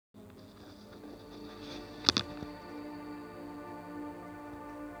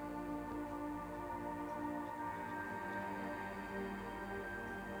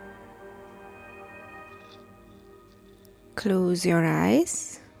Close your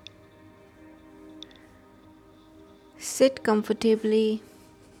eyes. Sit comfortably.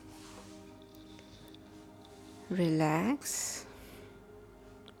 Relax.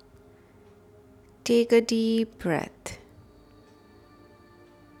 Take a deep breath.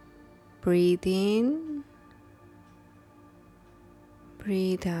 Breathe in.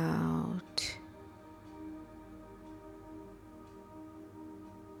 Breathe out.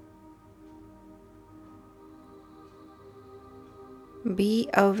 Be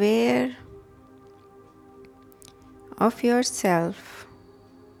aware of yourself.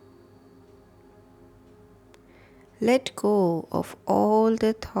 Let go of all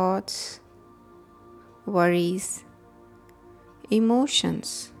the thoughts, worries,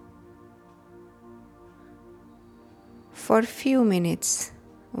 emotions for a few minutes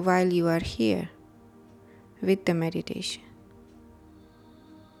while you are here with the meditation.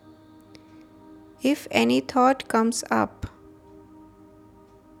 If any thought comes up,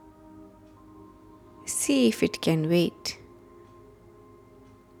 see if it can wait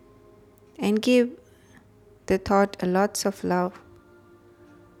and give the thought a lots of love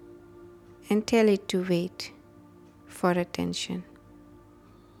and tell it to wait for attention.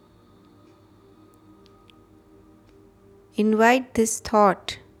 Invite this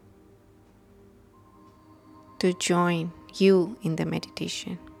thought to join you in the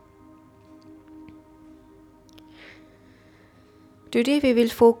meditation. Today we will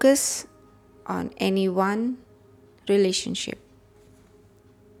focus on any one relationship.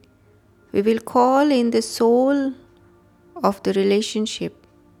 We will call in the soul of the relationship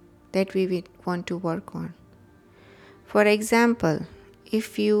that we will want to work on. For example,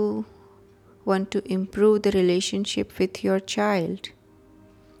 if you want to improve the relationship with your child,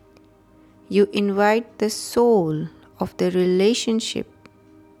 you invite the soul of the relationship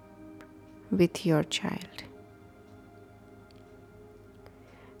with your child.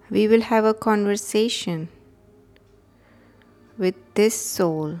 We will have a conversation with this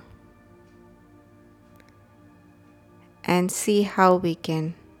soul and see how we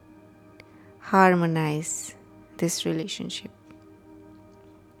can harmonize this relationship.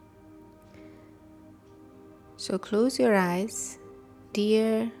 So close your eyes,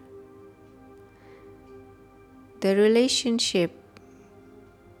 dear. The relationship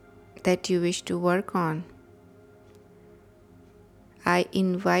that you wish to work on, I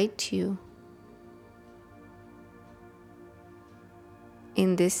invite you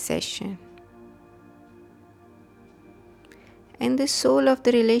in this session. And the soul of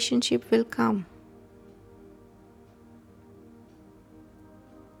the relationship will come.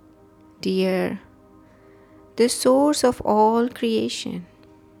 Dear, the source of all creation,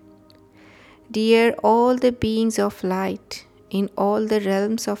 dear all the beings of light in all the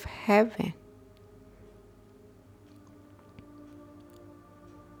realms of heaven,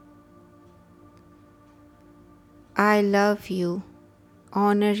 I love you,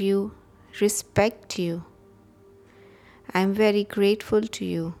 honor you, respect you. I am very grateful to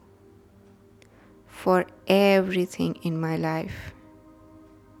you for everything in my life.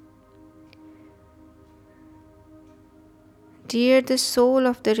 Dear the soul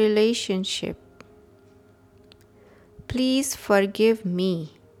of the relationship, please forgive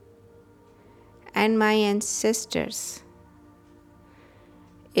me and my ancestors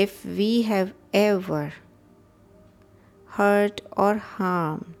if we have ever hurt or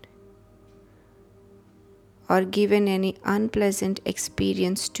harmed or given any unpleasant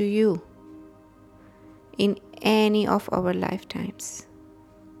experience to you in any of our lifetimes.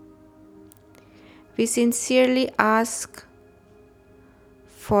 We sincerely ask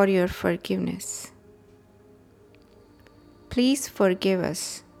for your forgiveness. Please forgive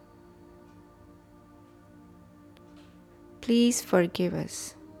us. Please forgive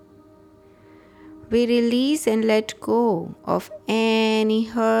us. We release and let go of any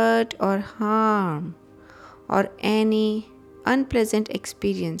hurt or harm or any unpleasant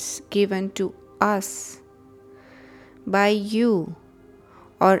experience given to us by you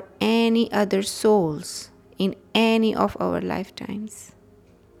or any other souls in any of our lifetimes.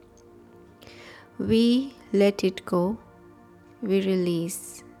 We let it go. We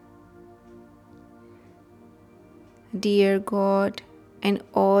release. Dear God and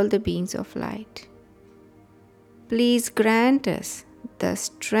all the beings of light, please grant us the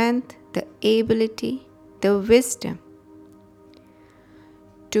strength, the ability, the wisdom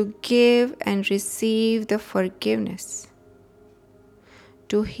to give and receive the forgiveness,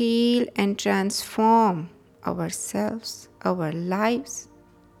 to heal and transform ourselves, our lives,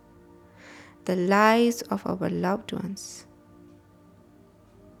 the lives of our loved ones.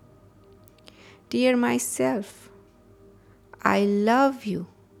 Dear myself, I love you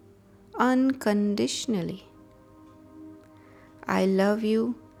unconditionally. I love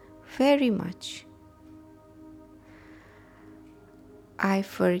you very much. I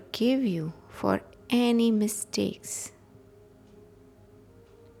forgive you for any mistakes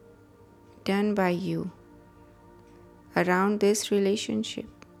done by you around this relationship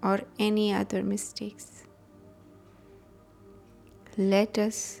or any other mistakes. Let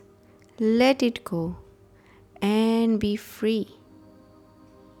us let it go and be free.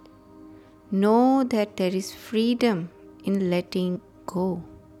 Know that there is freedom in letting go.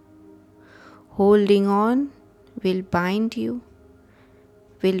 Holding on will bind you,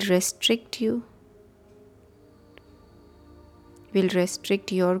 will restrict you, will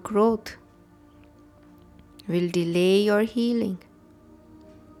restrict your growth, will delay your healing.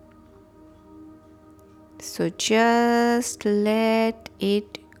 So just let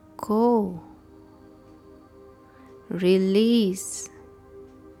it go. Release.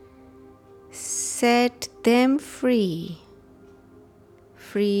 Set them free.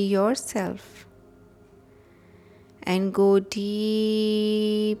 Free yourself and go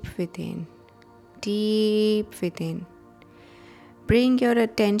deep within. Deep within. Bring your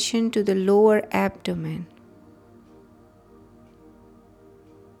attention to the lower abdomen.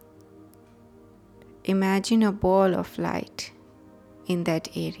 Imagine a ball of light in that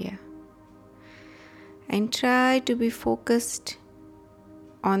area and try to be focused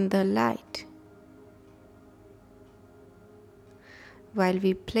on the light. While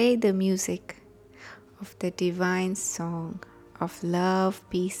we play the music of the divine song of love,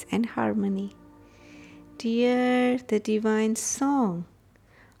 peace, and harmony. Dear the divine song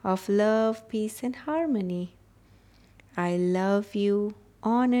of love, peace, and harmony, I love you,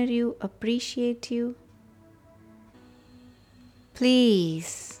 honor you, appreciate you.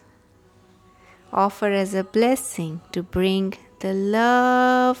 Please offer as a blessing to bring the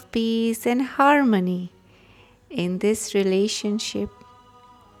love, peace, and harmony in this relationship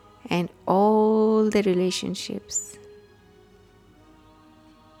and all the relationships.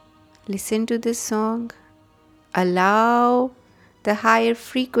 Listen to this song. Allow the higher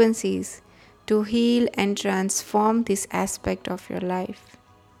frequencies to heal and transform this aspect of your life.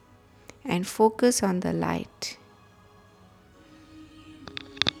 And focus on the light.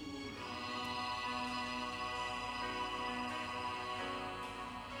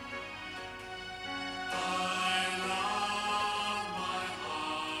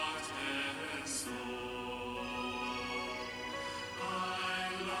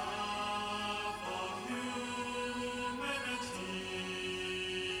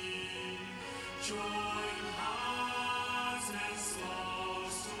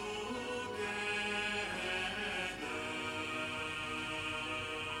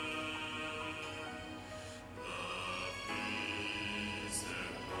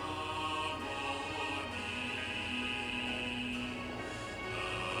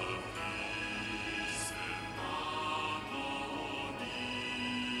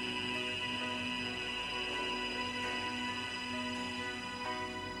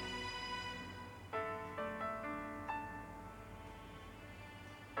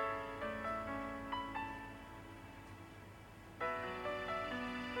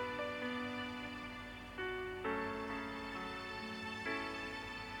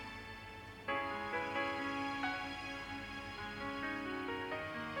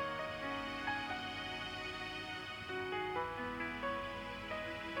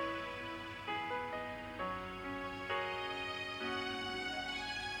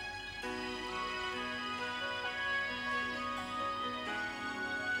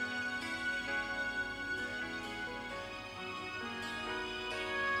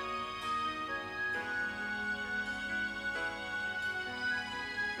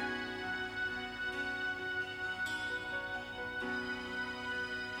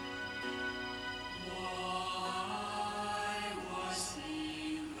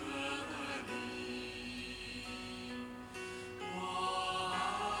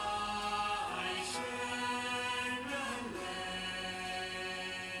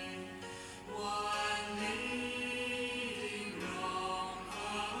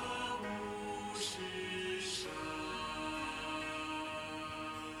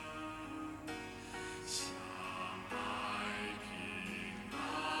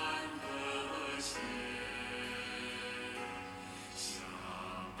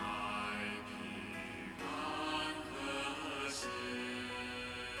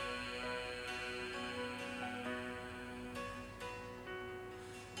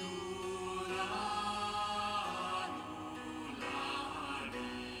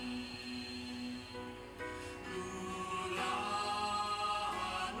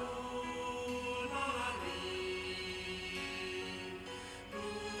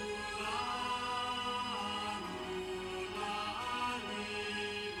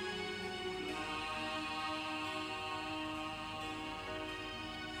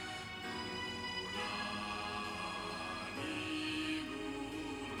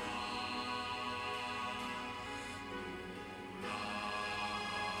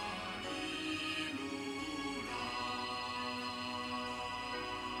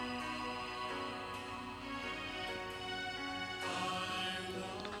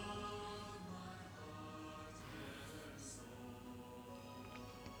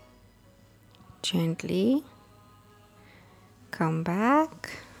 Gently come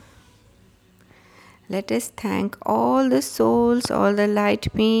back. Let us thank all the souls, all the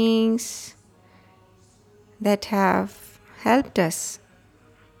light beings that have helped us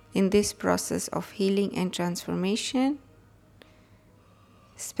in this process of healing and transformation.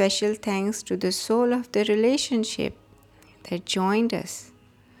 Special thanks to the soul of the relationship that joined us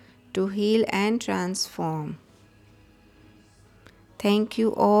to heal and transform. Thank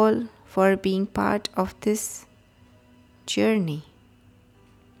you all for being part of this journey.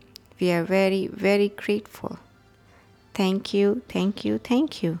 We are very, very grateful. Thank you, thank you,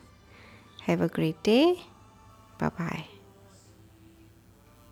 thank you. Have a great day. Bye-bye.